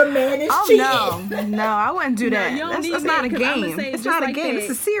of your man is cheating. Oh no, I wouldn't do that. you don't That's, need that's that, not a 'cause I'ma game. say it It's just not a like game. that.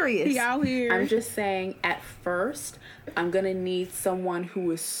 It's a serious. He out here. I'm just saying, at first, I'm gonna need someone who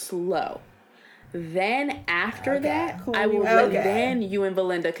is slow. Then after that, I will. Okay. Then you and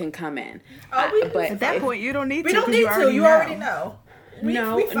Valinda can come in. But At that point, you don't need we to. don't 'cause need to. You already know. We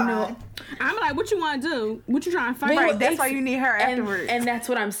No. fine. I'm like, what you want to do? What you trying to fight? Right, that's why you need her And, afterwards. and that's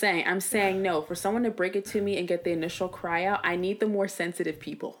what I'm saying. I'm saying no. For someone to break it to me and get the initial cry out, I need the more sensitive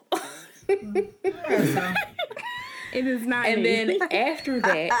people. It is not And me. then after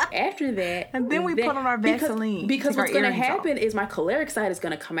that, And then we put on our Vaseline. Because Take our what's going to earrings off. happen is my choleric side is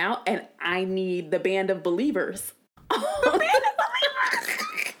going to come out, and I need the band of believers.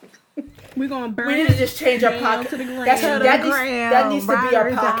 We're going to burn We need to just change our down podcast. to the ground. That needs to be our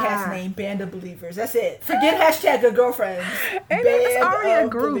Ride or podcast die. name, Band of Believers. That's it. Forget hashtag Good Girlfriends. And it's Band already a of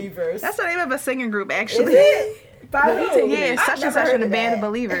group. Believers. That's the name of a singing group, Is actually. it? By who? Yeah, I've such and never such heard in a of band of that.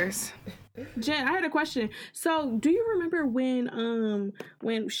 believers. Jen, I had a question. So, do you remember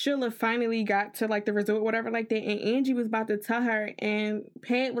when Sheila finally got to like the resort, whatever, like that, and Angie was about to tell her, and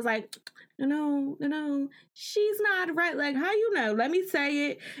Pat was like, "No, she's not right. Like, how you know? Let me say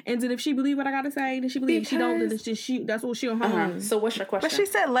it, and then if she believe what I gotta say, then she believe. If she don't, then it's just she. That's what she on her own. So what's your question? But she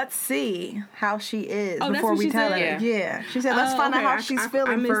said, let's see how she is Oh, that's before what we she tell her. said? Yeah. She said, let's find out how she's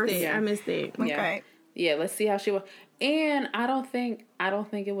feeling I missed first. It. I missed it. Okay. Yeah, let's see how she was. And I don't think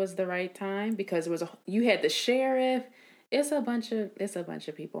it was the right time because you had the sheriff. It's a bunch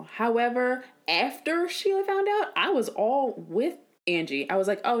of people. However, after Sheila found out, I was all with Angie. I was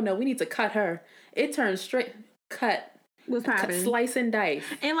like, oh no, we need to cut her. It turned straight cut. What's happening? Slice and dice.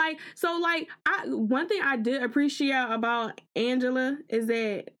 And one thing I did appreciate about Angela is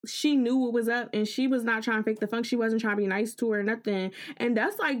that she knew what was up and she was not trying to fake the funk. She wasn't trying to be nice to her or nothing. And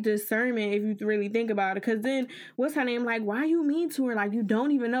that's like discernment if you really think about it. Because then what's her name? Like, why you mean to her? Like, you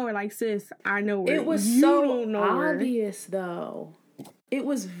don't even know her. Like, sis, I know her. It was you so don't know her. obvious though. It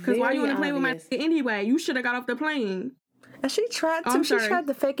was very Because why you want to play with my obvious. anyway? You should have got off the plane. And she tried I'm to. She sorry. tried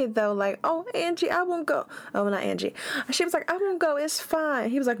to fake it though, like, "Oh, Angie, I won't go." Oh, not Angie. She was like, "I won't go. It's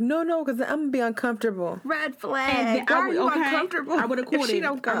fine." He was like, "No, because I'm gonna be uncomfortable." Red And flag. Why are you uncomfortable? I would have if caught she it. don't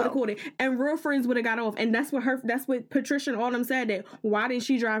I would go? have caught it. And real friends would have got off. And that's what Patricia and all them said, that why didn't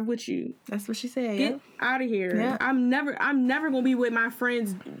she drive with you? That's what she said. Get Yeah. out of here. Yeah. I'm never gonna be with my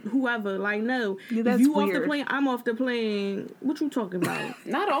friends, whoever. Like, no. Yeah, that's if you off the weird. plane, I'm off the plane. What you talking about?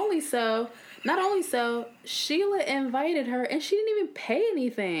 Not only so, Sheila invited her and she didn't even pay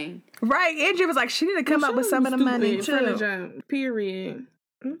anything. Right. Angie was like, she need to come up with some of the money Stupid, from the too. jump, period.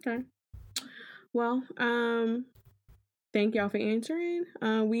 Okay. Well, thank y'all for answering.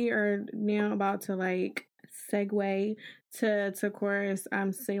 We are now about to segue to chorus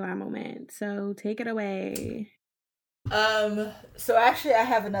Selah moment. So take it away. So actually I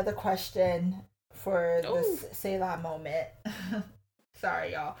have another question for this Selah moment.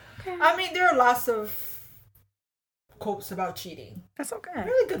 Sorry, y'all. Okay. I mean, there are lots of quotes about cheating. That's okay.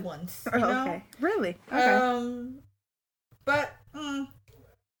 Really good ones. You know? Okay. Really? Okay. But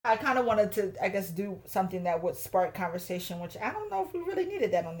I kind of wanted to, I guess, do something that would spark conversation, which I don't know if we really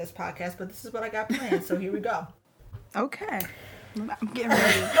needed that on this podcast, but this is what I got planned, so here we go. Okay. I'm getting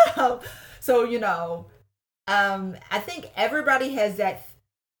ready. So, I think everybody has that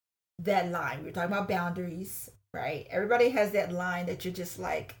line. We're talking about boundaries. right? Everybody has that line that you're just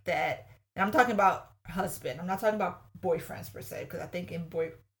like that. And I'm talking about husband. I'm not talking about boyfriends per se, because I think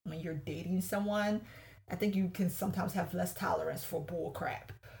when you're dating someone, I think you can sometimes have less tolerance for bull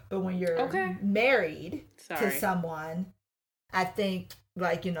crap. But when you're Okay. married to Sorry. someone, I think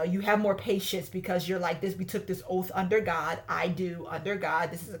like, you know, you have more patience because you're like this. We took this oath under God. I do under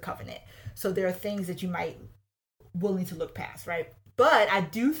God. This is a covenant. So there are things that you might willing to look past, right? But I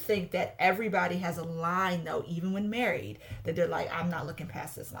do think that everybody has a line though, even when married, that they're like, I'm not looking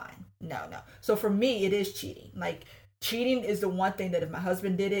past this line. No. So for me, it is cheating. Like cheating is the one thing that if my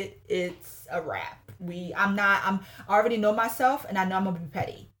husband did it, it's a wrap. I already know myself, and I know I'm gonna be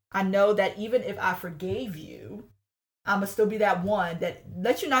petty. I know that even if I forgave you, I'm gonna still be that one that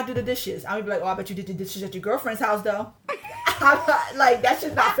let you not do the dishes. I'm gonna be like, oh, I bet you did the dishes at your girlfriend's house though. Like that's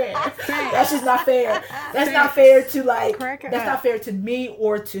just not fair. That's just not fair. That's not fair to like. That's not fair to me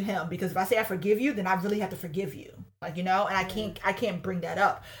or to him, because if I say I forgive you, then I really have to forgive you. Like, you know, and I can't bring that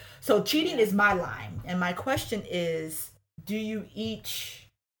up. So cheating is my line, and my question is, do you each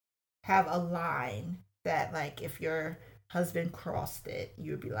have a line that like if your husband crossed it,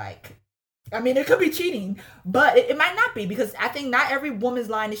 you'd be like, I mean, it could be cheating, but it might not be, because I think not every woman's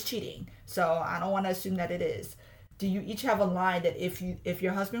line is cheating. So I don't want to assume that it is. Do you each have a line that if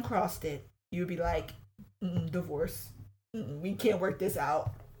your husband crossed it, you'd be like, divorce. We can't work this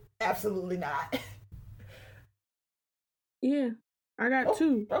out. Absolutely not. Yeah, I got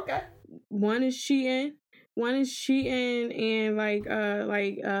two. Okay. One is cheating and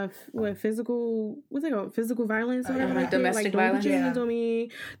what physical, what's it called, physical violence or whatever, like domestic that. Like, don't put your violence. hands on me.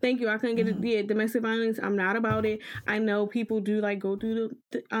 Thank you, I couldn't get it. Yeah, domestic violence, I'm not about it. I know people do like go through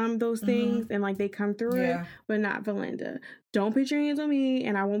those things and like they come through it, but not Valinda. Don't put your hands on me,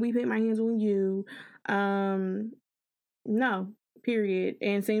 and I won't be putting my hands on you. No, period.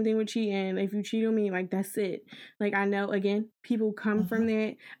 And same thing with cheating. If you cheat on me, like that's it. Like I know, again, people come from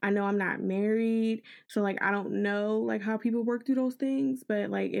that. I know I'm not married, so like I don't know like how people work through those things.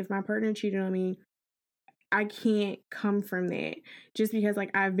 But like if my partner cheated on me, I can't come from that just because like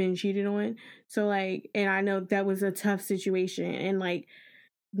I've been cheated on. So like, and I know that was a tough situation, and like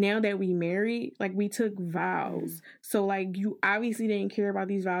now that we married, like we took vows. So like you obviously didn't care about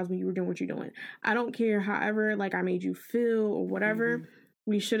these vows when you were doing what you're doing. I don't care however like I made you feel or whatever.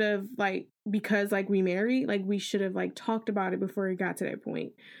 We should have like, because like we married, like we should have like talked about it before it got to that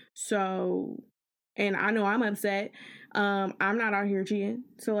point. So, and I know I'm upset. I'm not out here cheating.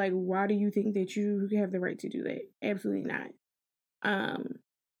 So like why do you think that you have the right to do that? Absolutely not.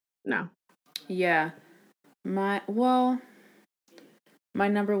 No. Yeah. My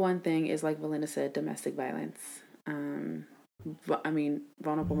number one thing is, like Valinda said, domestic violence. I mean,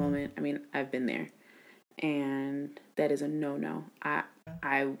 vulnerable moment. I mean, I've been there, and that is a no. I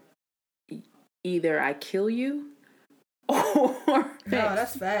either I kill you, or no,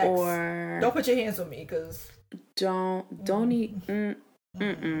 that's facts. Or don't put your hands on me, because don't eat.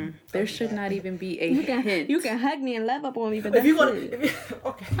 There should not even be a hint. You can hug me and love up on me, but if you're gonna,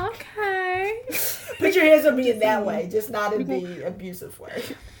 okay. Put your hands on me in that way, just not in the abusive way.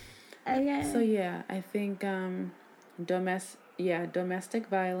 Okay. So yeah, I think domestic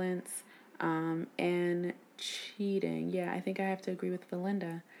violence, and cheating. Yeah, I think I have to agree with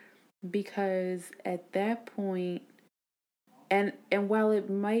Valinda, because at that point, and while it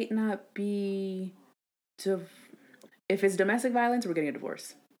might not be, if it's domestic violence, we're getting a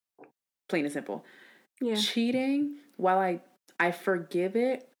divorce. Plain and simple. Yeah. Cheating, while I forgive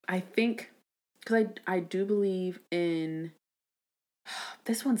it, I think, because I do believe in,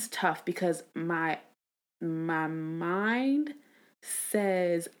 this one's tough because my mind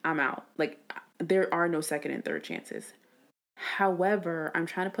says I'm out. Like there are no second and third chances. However, I'm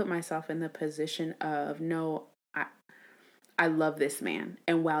trying to put myself in the position of, no, I love this man.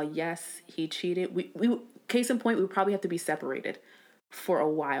 And while yes, he cheated, we case in point, we would probably have to be separated for a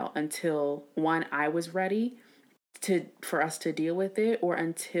while until one, I was ready for us to deal with it, or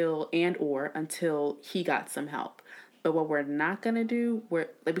until he got some help. But what we're not gonna do,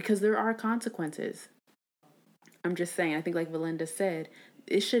 because there are consequences. I'm just saying, I think like Valinda said,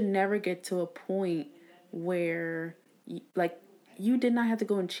 it should never get to a point where you did not have to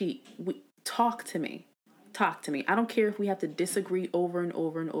go and cheat. Talk to me. I don't care if we have to disagree over and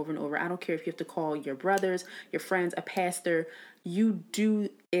over and over and over. I don't care if you have to call your brothers, your friends, a pastor. You do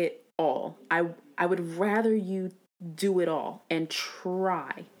it all. I would rather you do it all and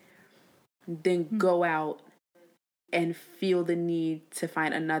try than go out and feel the need to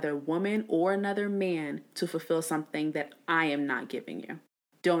find another woman or another man to fulfill something that I am not giving you.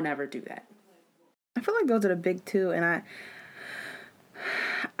 Don't ever do that. I feel like those are the big two, and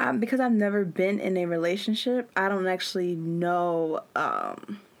because I've never been in a relationship, I don't actually know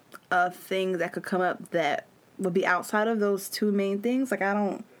of things that could come up that would be outside of those two main things. Like, I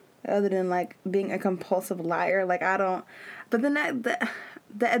don't, other than like being a compulsive liar, like I don't. But then at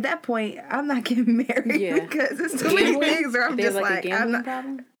that point, I'm not getting married because it's too many things where I'm just like, I'm not.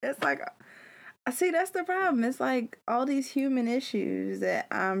 Problem? It's like, I see, that's the problem. It's like all these human issues that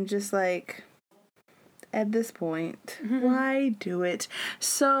I'm just like, at this point, why do it?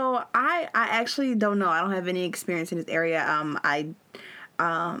 So I actually don't know. I don't have any experience in this area. I'm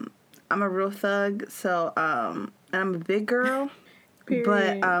a real thug. So and I'm a big girl,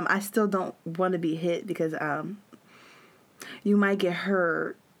 but I still don't want to be hit because you might get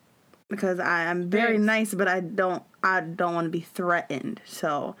hurt because I'm very nice, but I don't want to be threatened.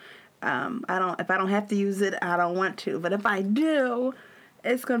 So if I don't have to use it, I don't want to. But if I do,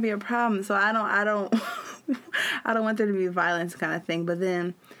 it's gonna be a problem. So I don't I don't want there to be violence kind of thing. But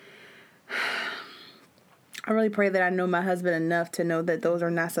then I really pray that I know my husband enough to know that those are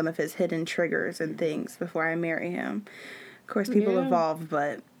not some of his hidden triggers and things before I marry him. Of course, people evolve,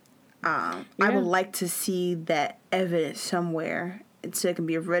 but I would like to see that evidence somewhere so it can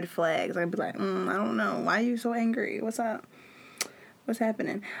be red flags. I'd be like, I don't know. Why are you so angry? What's up? What's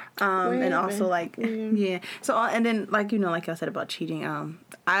happening? And also like, So, and then like, like I said about cheating,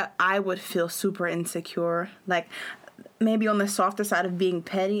 I would feel super insecure. Like maybe on the softer side of being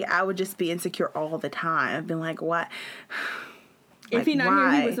petty, I would just be insecure all the time. I'd be like, what? If he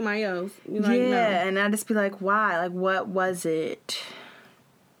not here, he with somebody else. Like, no. And I'd just be like, why? Like, what was it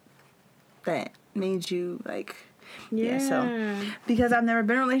that made you like... So because I've never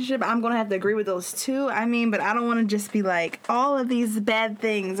been in a relationship, I'm gonna have to agree with those two. I mean, but I don't want to just be like all of these bad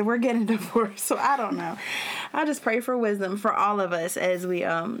things. We're getting divorced, so I don't know. I just pray for wisdom for all of us as we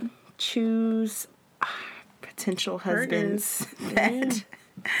choose potential husbands that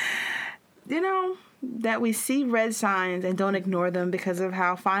that we see red signs and don't ignore them because of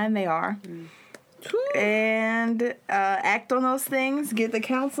how fine they are. And act on those things. Get the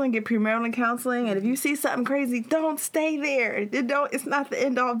counseling. Get premarital counseling. And if you see something crazy, don't stay there. It's not the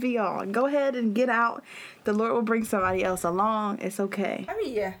end all be all. Go ahead and get out. The Lord will bring somebody else along. It's okay. I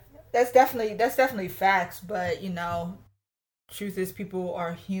mean, that's definitely facts. But truth is, people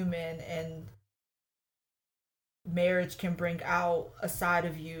are human, and marriage can bring out a side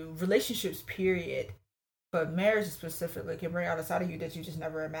of you. Relationships, period. But marriage specifically can bring out a side of you that you just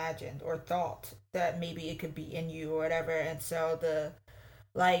never imagined or thought that maybe it could be in you or whatever. And so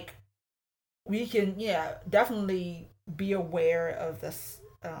we can, definitely be aware of this,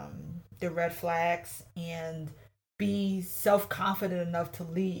 the red flags, and be self-confident enough to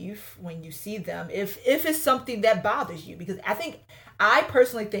leave when you see them. If it's something that bothers you, because I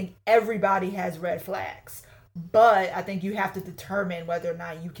personally think everybody has red flags, but I think you have to determine whether or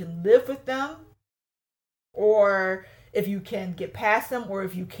not you can live with them, or if you can get past them, or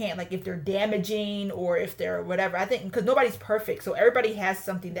if you can't, like if they're damaging or if they're whatever. I think because nobody's perfect, so everybody has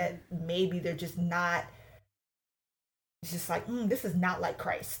something that maybe they're just not. It's just like this is not like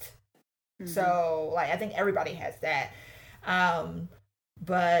Christ. So I think everybody has that.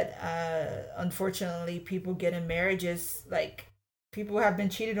 But unfortunately, people get in marriages people have been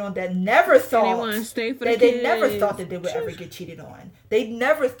cheated on that never thought they want to stay for they never thought that they would ever get cheated on. They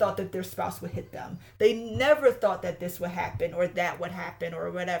never thought that their spouse would hit them. They never thought that this would happen or that would happen or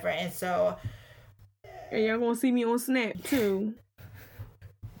whatever. And so, and y'all gonna see me on Snap too.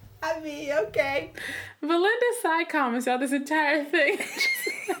 I mean, okay. Belinda's side comments on this entire thing.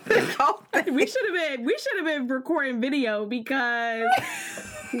 we should have been recording video because.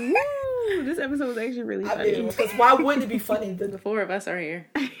 Woo, this episode was actually really funny. Because why wouldn't it be funny? The four of us are here.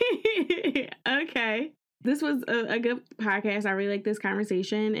 Okay. This was a good podcast. I really like this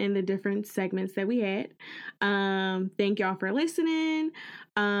conversation and the different segments that we had. Thank y'all for listening.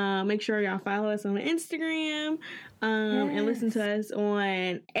 Make sure y'all follow us on Instagram. And listen to us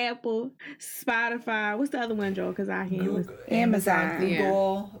on Apple, Spotify. What's the other one, Joel? Because I can't. Amazon,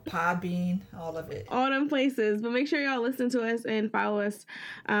 Google, Podbean, all of it. All them places. But make sure y'all listen to us and follow us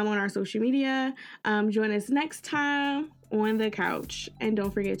on our social media. Join us next time on the couch. And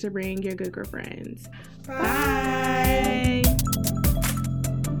don't forget to bring your good girlfriends. Bye.